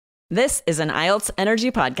This is an IELTS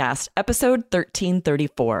Energy Podcast, episode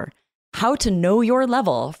 1334, How to Know Your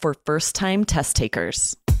Level for First-Time Test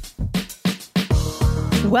Takers.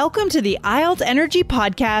 Welcome to the IELTS Energy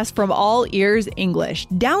Podcast from All Ears English,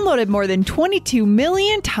 downloaded more than 22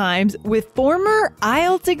 million times with former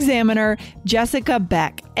IELTS examiner Jessica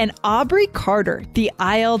Beck and Aubrey Carter, the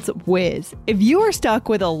IELTS whiz. If you are stuck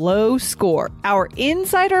with a low score, our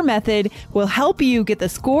insider method will help you get the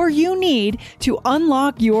score you need to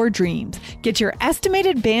unlock your dreams. Get your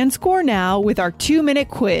estimated band score now with our 2-minute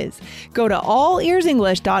quiz. Go to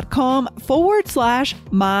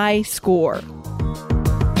allearsenglish.com/my score.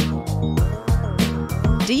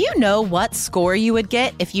 Do you know what score you would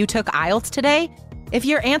get if you took IELTS today? If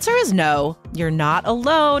your answer is no, you're not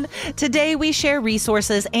alone. Today, we share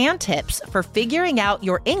resources and tips for figuring out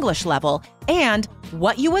your English level and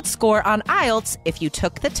what you would score on IELTS if you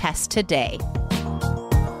took the test today.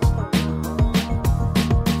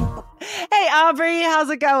 Hey, Aubrey, how's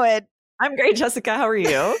it going? I'm great, Jessica. How are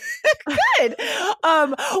you? Good.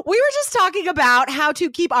 We were just talking about how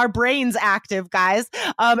to keep our brains active, guys.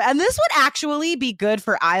 And this would actually be good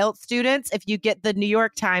for IELTS students if you get the New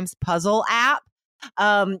York Times puzzle app,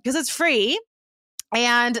 because it's free.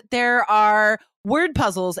 And there are word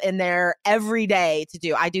puzzles in there every day to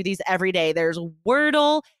do. I do these every day. There's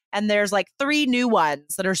Wordle, and there's like 3 new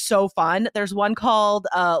ones that are so fun. There's one called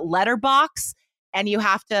Letterbox, and you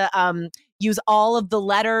have to use all of the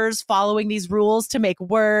letters following these rules to make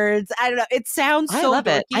words. I don't know. It sounds so I love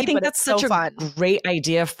it. dorky, I think that's such so a fun. great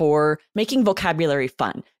idea for making vocabulary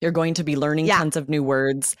fun. You're going to be learning tons of new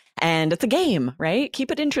words, and it's a game, right? Keep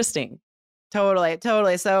it interesting. Totally.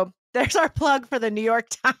 So there's our plug for the New York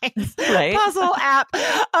Times Right. puzzle app.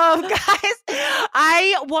 Guys,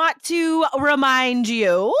 I want to remind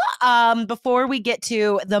you before we get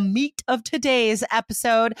to the meat of today's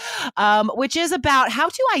episode, which is about how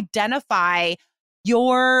to identify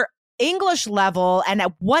your English level and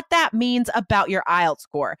what that means about your IELTS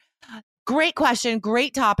score. Great question.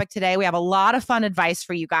 Great topic today. We have a lot of fun advice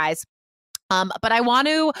for you guys. But I want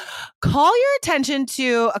to call your attention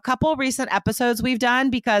to a couple recent episodes we've done,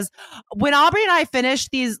 because when Aubrey and I finished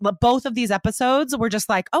both of these episodes, we're just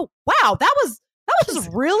like, oh, wow, that was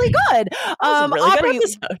really good. Aubrey, good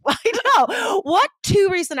episode. I know. What 2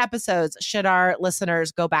 recent episodes should our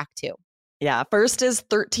listeners go back to? Yeah, first is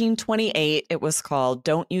 1328. It was called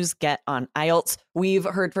Don't Use Get on IELTS. We've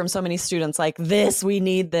heard from so many students like this, we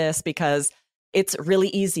need this, because it's really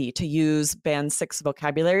easy to use Band 6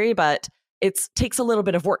 vocabulary, but it takes a little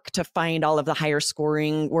bit of work to find all of the higher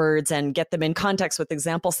scoring words and get them in context with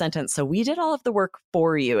example sentence. So we did all of the work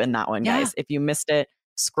for you in that one, guys. If you missed it,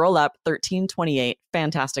 scroll up 1328.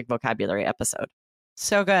 Fantastic vocabulary episode.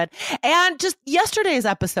 So good. And just yesterday's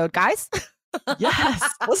episode, guys. Yes,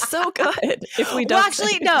 it was so good. If we don't, Well,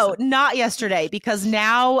 actually, no, not yesterday, because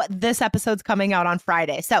now this episode's coming out on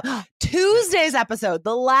Friday. So Tuesday's episode,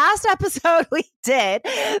 the last episode we did,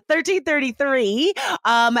 1333,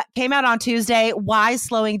 came out on Tuesday. Why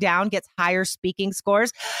slowing down gets higher speaking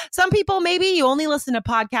scores. Some people, maybe you only listen to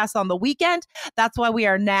podcasts on the weekend. That's why we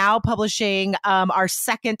are now publishing our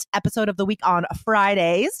second episode of the week on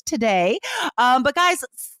Fridays today. But guys,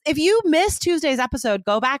 if you missed Tuesday's episode,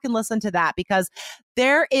 go back and listen to that, because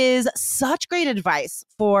there is such great advice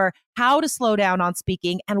for how to slow down on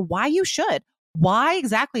speaking and why you should. Why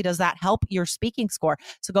exactly does that help your speaking score?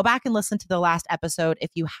 So go back and listen to the last episode if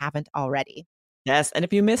you haven't already. Yes. And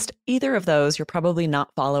if you missed either of those, you're probably not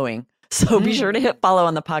following. So be sure to hit follow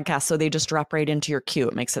on the podcast so they just drop right into your queue.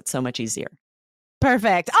 It makes it so much easier.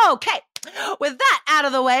 Perfect. Okay. With that out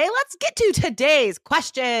of the way, let's get to today's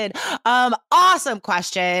question. Awesome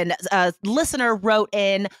question. A listener wrote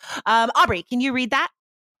in. Aubrey, can you read that?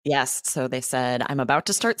 Yes. So they said, I'm about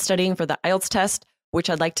to start studying for the IELTS test,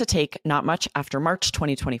 which I'd like to take not much after March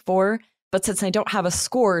 2024. But since I don't have a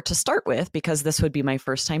score to start with, because this would be my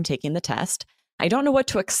first time taking the test, I don't know what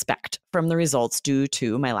to expect from the results due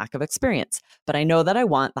to my lack of experience. But I know that I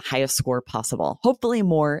want the highest score possible, hopefully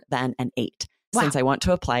more than an 8. Wow. Since I want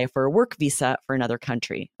to apply for a work visa for another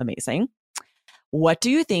country. Amazing. What do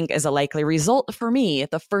you think is a likely result for me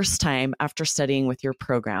the first time after studying with your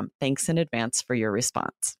program? Thanks in advance for your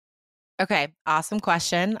response. Okay. Awesome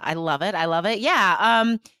question. I love it. Yeah.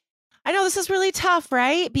 I know this is really tough,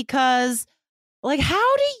 right? Because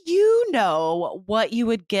how do you know what you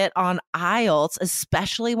would get on IELTS,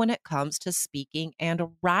 especially when it comes to speaking and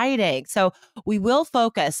writing? So we will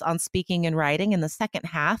focus on speaking and writing in the second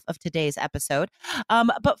half of today's episode.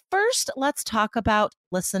 But first, let's talk about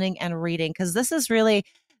listening and reading, because these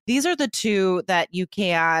are the 2 that you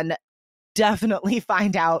can definitely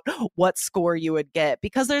find out what score you would get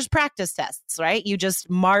because there's practice tests, right? You just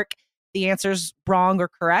mark the answers wrong or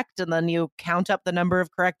correct, and then you count up the number of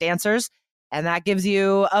correct answers, and that gives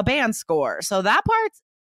you a band score. So that part's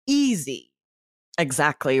easy.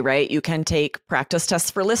 Exactly, right? You can take practice tests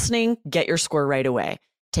for listening, get your score right away.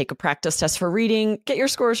 Take a practice test for reading, get your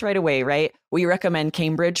scores right away, right? We recommend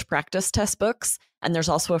Cambridge practice test books, and there's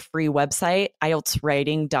also a free website,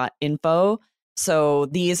 IELTSwriting.info. So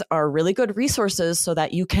these are really good resources so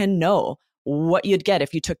that you can know what you'd get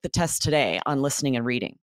if you took the test today on listening and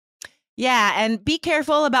reading. Yeah, and be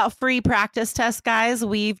careful about free practice tests, guys.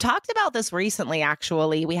 We've talked about this recently,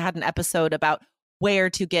 actually. We had an episode about where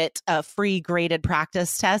to get free graded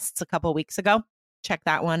practice tests a couple weeks ago. Check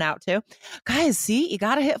that one out too. Guys, see, you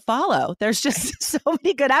got to hit follow. There's just so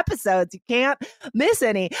many good episodes. You can't miss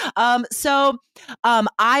any. IELTS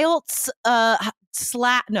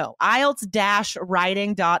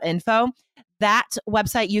IELTS-writing.info. That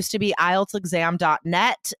website used to be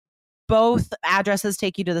IELTSexam.net. Both addresses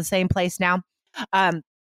take you to the same place now.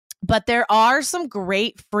 But there are some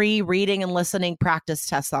great free reading and listening practice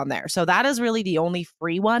tests on there. So that is really the only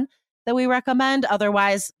free one that we recommend.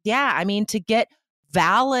 Otherwise, yeah, I mean, to get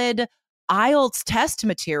valid IELTS test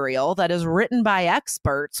material that is written by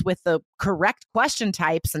experts with the correct question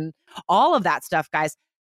types and all of that stuff, guys,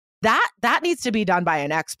 that needs to be done by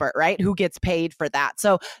an expert, right? Who gets paid for that.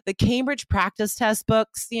 So the Cambridge practice test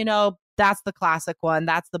books, that's the classic one.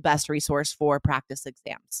 That's the best resource for practice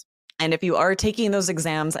exams. And if you are taking those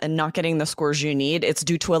exams and not getting the scores you need, it's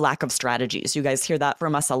due to a lack of strategies. You guys hear that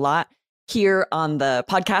from us a lot. Here on the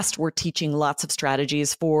podcast, we're teaching lots of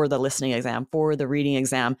strategies for the listening exam, for the reading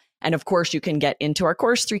exam. And of course, you can get into our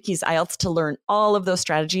course, 3 Keys IELTS, to learn all of those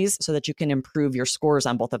strategies so that you can improve your scores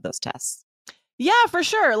on both of those tests. Yeah, for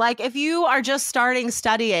sure. Like if you are just starting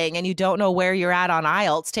studying and you don't know where you're at on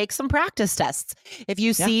IELTS, take some practice tests. If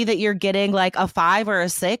you see that you're getting like a 5 or a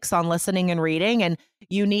 6 on listening and reading and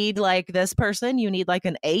you need like this person, you need like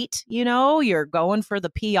an 8, you're going for the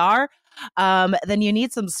PR, then you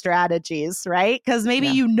need some strategies, right? Because maybe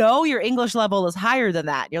your English level is higher than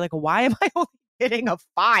that. You're like, why am I only getting a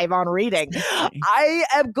 5 on reading? I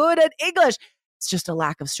am good at English. It's just a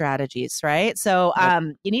lack of strategies, right? So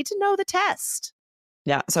you need to know the test.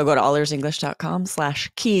 Yeah. So go to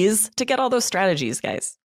allearsenglish.com/keys to get all those strategies,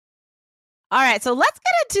 guys. All right. So let's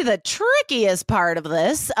get into the trickiest part of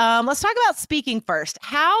this. Let's talk about speaking first.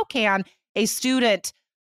 How can a student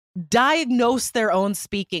diagnose their own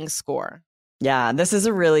speaking score? Yeah, this is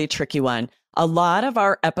a really tricky one. A lot of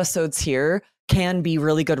our episodes here can be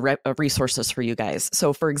really good resources for you guys.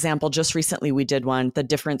 So for example, just recently we did one, the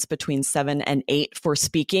difference between 7 and 8 for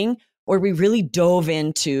speaking, where we really dove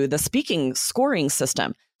into the speaking scoring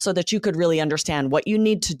system so that you could really understand what you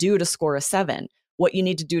need to do to score a 7, what you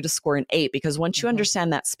need to do to score an 8, because once you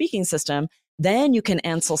understand that speaking system, then you can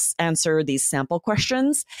answer these sample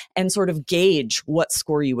questions and sort of gauge what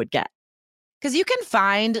score you would get. Because you can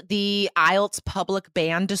find the IELTS public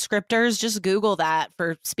band descriptors. Just Google that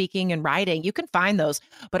for speaking and writing. You can find those.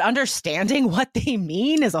 But understanding what they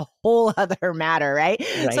mean is a whole other matter, right?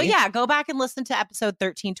 So yeah, go back and listen to episode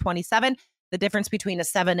 1327, the difference between a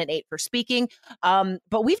 7 and 8 for speaking.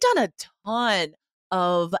 But we've done a ton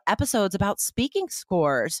of episodes about speaking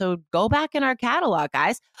score. So go back in our catalog,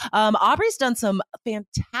 guys. Aubrey's done some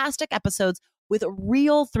fantastic episodes with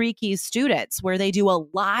real 3 Keys students where they do a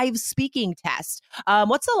live speaking test.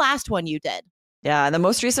 What's the last one you did? Yeah, the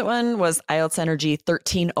most recent one was IELTS Energy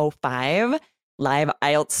 1305, live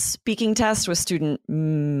IELTS speaking test with student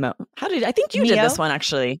Mo. I think you did this one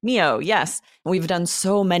actually. Mio, yes. And we've done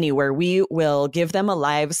so many where we will give them a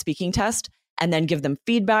live speaking test and then give them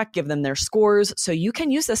feedback, give them their scores. So you can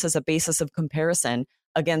use this as a basis of comparison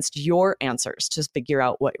against your answers to figure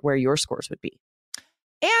out where your scores would be.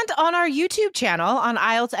 And on our YouTube channel, on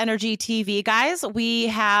IELTS Energy TV, guys, we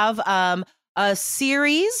have a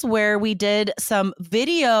series where we did some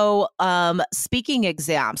video speaking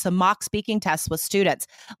exams, some mock speaking tests with students.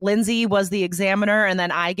 Lindsay was the examiner, and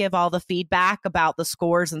then I give all the feedback about the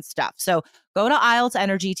scores and stuff. So go to IELTS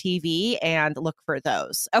Energy TV and look for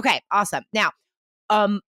those. Okay, awesome. Now,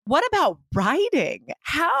 what about writing?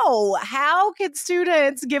 How can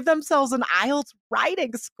students give themselves an IELTS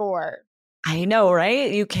writing score? I know,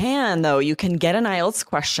 right? You can, though. You can get an IELTS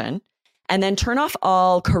question and then turn off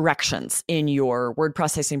all corrections in your word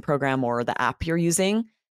processing program or the app you're using.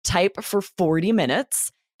 Type for 40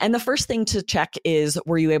 minutes. And the first thing to check is,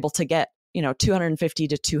 were you able to get, 250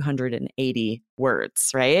 to 280 words,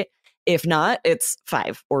 right? If not, it's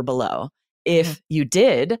 5 or below. If you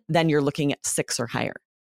did, then you're looking at 6 or higher.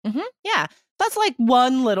 Yeah. that's like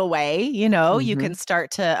one little way, you can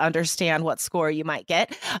start to understand what score you might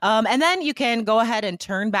get. And then you can go ahead and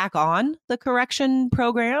turn back on the correction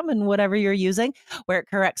program and whatever you're using, where it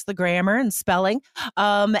corrects the grammar and spelling,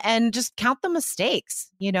 and just count the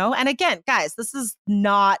mistakes, And again, guys, this is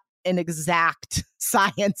not an exact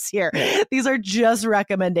science here. These are just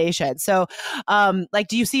recommendations. So, do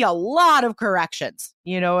you see a lot of corrections?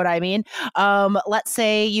 You know what I mean? Let's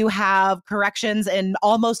say you have corrections in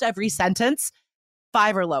almost every sentence,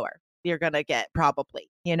 5 or lower, you're going to get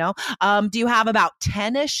probably, Do you have about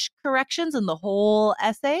 10-ish corrections in the whole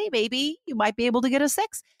essay? Maybe you might be able to get a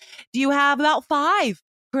 6. Do you have about 5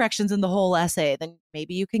 corrections in the whole essay? Then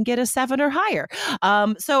maybe you can get a 7 or higher.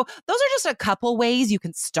 So those are just a couple ways you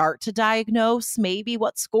can start to diagnose maybe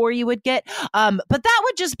what score you would get. But that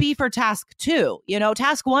would just be for task 2.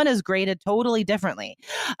 Task 1 is graded totally differently.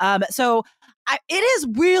 It is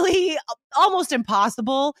really almost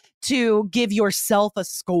impossible to give yourself a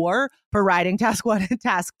score for writing task 1 and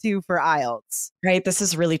task 2 for IELTS. Right. This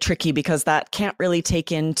is really tricky because that can't really take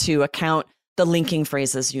into account the linking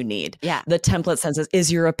phrases you need. Yeah. The template sentences.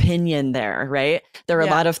 Is your opinion there, right? There are a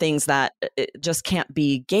lot of things that just can't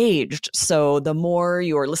be gauged. So the more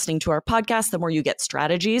you're listening to our podcast, the more you get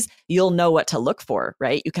strategies, you'll know what to look for,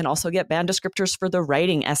 right? You can also get band descriptors for the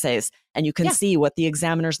writing essays, and you can see what the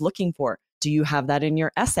examiner's looking for. Do you have that in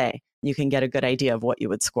your essay? You can get a good idea of what you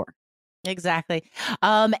would score. Exactly.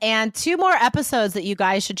 And 2 more episodes that you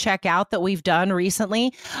guys should check out that we've done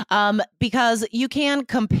recently, because you can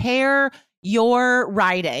compare your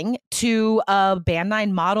writing to a Band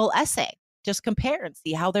 9 model essay. Just compare and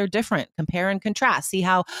see how they're different. Compare and contrast. See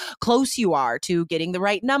how close you are to getting the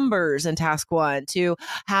right numbers in task 1, to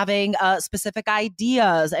having specific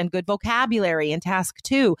ideas and good vocabulary in task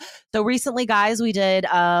 2. So recently, guys, we did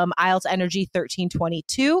IELTS Energy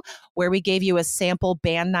 1322, where we gave you a sample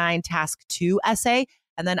Band 9 task 2 essay.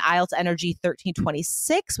 And then IELTS Energy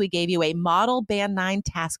 1326, we gave you a model Band 9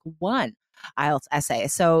 task 1 IELTS essay.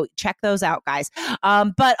 So check those out, guys.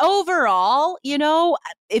 But overall,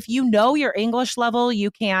 if you know your English level, you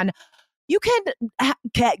can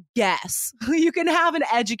guess. You can have an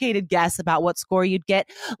educated guess about what score you'd get.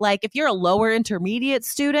 Like if you're a lower intermediate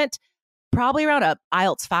student, probably around a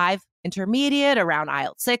IELTS 5 intermediate, around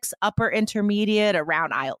IELTS 6 upper intermediate,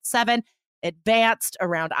 around IELTS 7 advanced,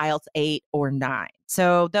 around IELTS 8 or 9.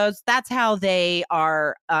 So that's how they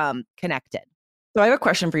are connected. So I have a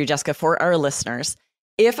question for you, Jessica, for our listeners.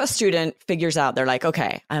 If a student figures out, they're like,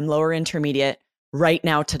 okay, I'm lower intermediate. Right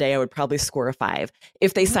now, today, I would probably score a 5.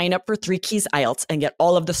 If they sign up for 3 Keys IELTS and get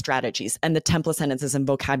all of the strategies and the template sentences and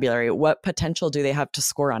vocabulary, what potential do they have to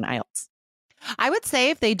score on IELTS? I would say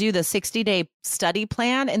if they do the 60-day study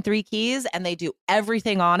plan in 3 Keys and they do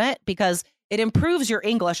everything on it, because it improves your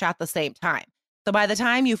English at the same time. So by the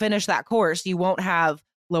time you finish that course, you won't have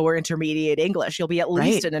lower intermediate English. You'll be at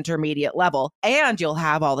least an intermediate level, and you'll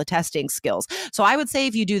have all the testing skills. So I would say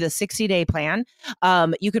if you do the 60-day plan,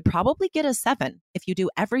 you could probably get a 7. If you do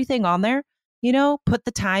everything on there, put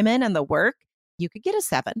the time in and the work, you could get a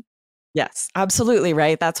 7. Yes, absolutely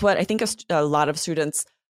right. That's what I think a lot of students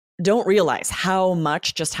don't realize, how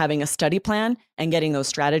much just having a study plan and getting those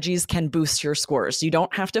strategies can boost your scores. You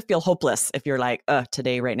don't have to feel hopeless if you're like,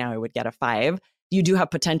 today, right now, I would get a 5. You do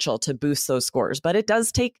have potential to boost those scores, but it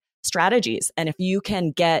does take strategies. And if you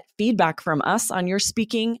can get feedback from us on your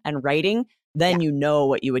speaking and writing, then you know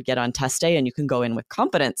what you would get on test day, and you can go in with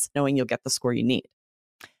confidence knowing you'll get the score you need.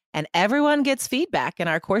 And everyone gets feedback in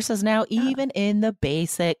our courses now, even in the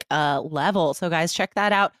basic level. So guys, check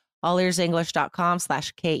that out,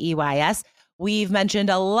 allearsenglish.com/KEYS. We've mentioned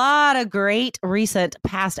a lot of great recent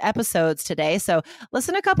past episodes today. So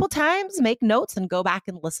listen a couple times, make notes, and go back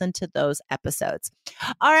and listen to those episodes.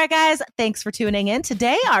 All right, guys, thanks for tuning in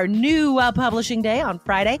today, our new publishing day on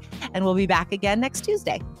Friday, and we'll be back again next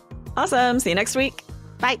Tuesday. Awesome. See you next week.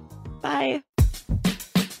 Bye. Bye.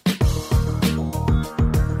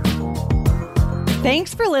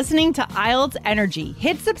 Thanks for listening to IELTS Energy.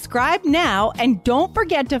 Hit subscribe now, and don't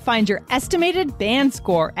forget to find your estimated band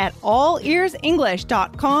score at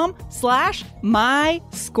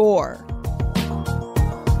allearsenglish.com/myscore.